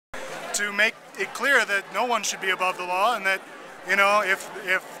to make it clear that no one should be above the law, and that, you know,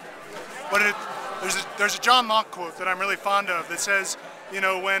 there's a John Locke quote that I'm really fond of that says, you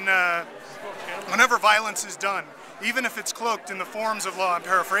know, whenever violence is done, even if it's cloaked in the forms of law, I'm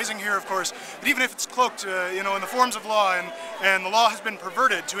paraphrasing here, of course, but even if it's cloaked, you know, in the forms of law, and the law has been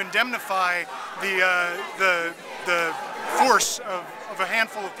perverted to indemnify the force of a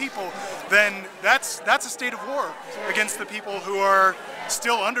handful of people, then that's a state of war against the people who are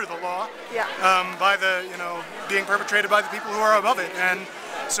still under the law, by the, you know, being perpetrated by the people who are above it. And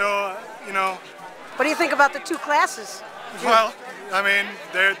so, you know. What do you think about the two classes? Well, I mean,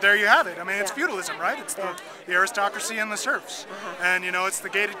 there you have it. I mean, it's feudalism, right? It's the aristocracy and the serfs, and you know, it's the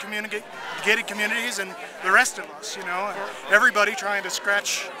gated communities and the rest of us. You know, everybody trying to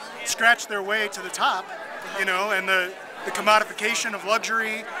scratch their way to the top. You know, and the commodification of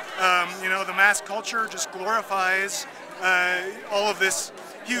luxury. You know, the mass culture just glorifies all of this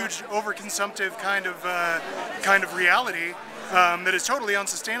huge overconsumptive kind of reality. That is totally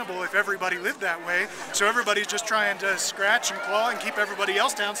unsustainable if everybody lived that way. So everybody's just trying to scratch and claw and keep everybody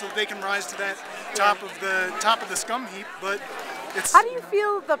else down so that they can rise to that top of the scum heap. But it's. How do you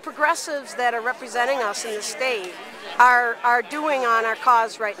feel the progressives that are representing us in the state are doing on our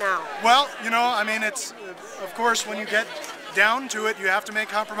cause right now? Well, you know, I mean, it's of course when you get down to it, you have to make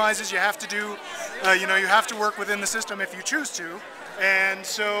compromises. You have to do, you know, you have to work within the system if you choose to. And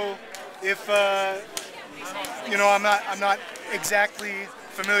so if you know, I'm not exactly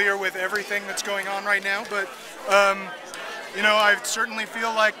familiar with everything that's going on right now, but you know, I certainly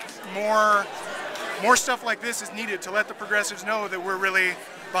feel like more stuff like this is needed to let the progressives know that we're really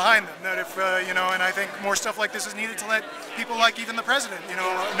behind them. That if you know, and I think more stuff like this is needed to let people like even the president, you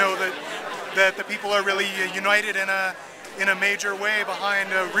know that the people are really united in a major way behind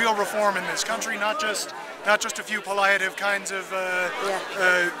real reform in this country, not just a few palliative kinds of,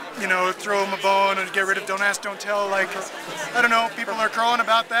 you know, throw them a bone and get rid of don't ask, don't tell. Like, I don't know, people are crowing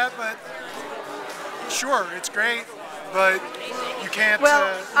about that, but sure, it's great, but you can't.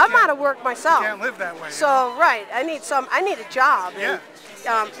 Well, I'm out of work myself. You can't live that way. So, right, I need a job. Yeah.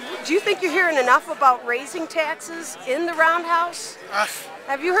 And, do you think you're hearing enough about raising taxes in the roundhouse?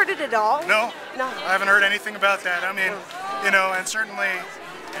 Have you heard it at all? No. No. I haven't heard anything about that. I mean, you know, and certainly,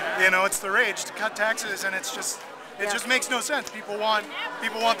 you know, it's the rage to cut taxes, and it's just, it just makes no sense. People want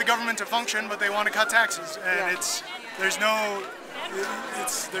the government to function, but they want to cut taxes, and there's no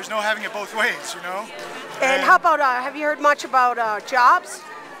having it both ways, you know. And how about have you heard much about jobs?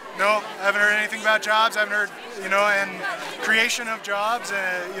 No, I haven't heard anything about jobs. I haven't heard, you know, and creation of jobs.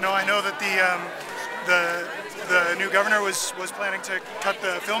 You know, I know that the new governor was planning to cut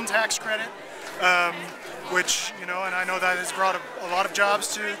the film tax credit. Which, you know, and I know that has brought a lot of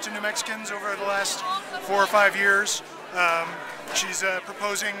jobs to New Mexicans over the last 4 or 5 years. She's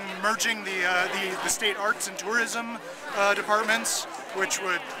proposing merging the state arts and tourism departments, which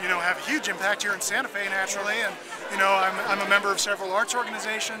would, you know, have a huge impact here in Santa Fe naturally. And you know, I'm a member of several arts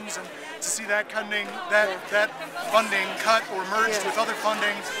organizations, and to see that funding cut or merged with other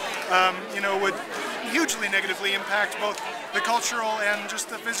funding, you know, would hugely negatively impact both the cultural and just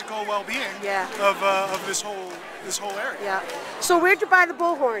the physical well-being of this whole area. Yeah. So where'd you buy the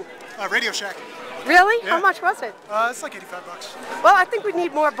bullhorn? Radio Shack. Really? Yeah. How much was it? It's like $85. Well, I think we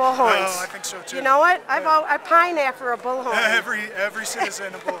need more bullhorns. Oh, I think so too. You know what? I pine after a bullhorn. Every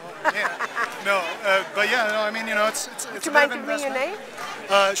citizen a bullhorn. Yeah. No, but yeah, no, I mean, you know, it's Do you mind giving me your name?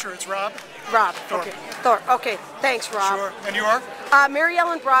 Sure, it's Rob. Rob. Thor. Okay. Thor. Okay. Thanks, Rob. Sure. And you are? Mary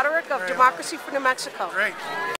Ellen Broderick of Democracy for New Mexico. Great.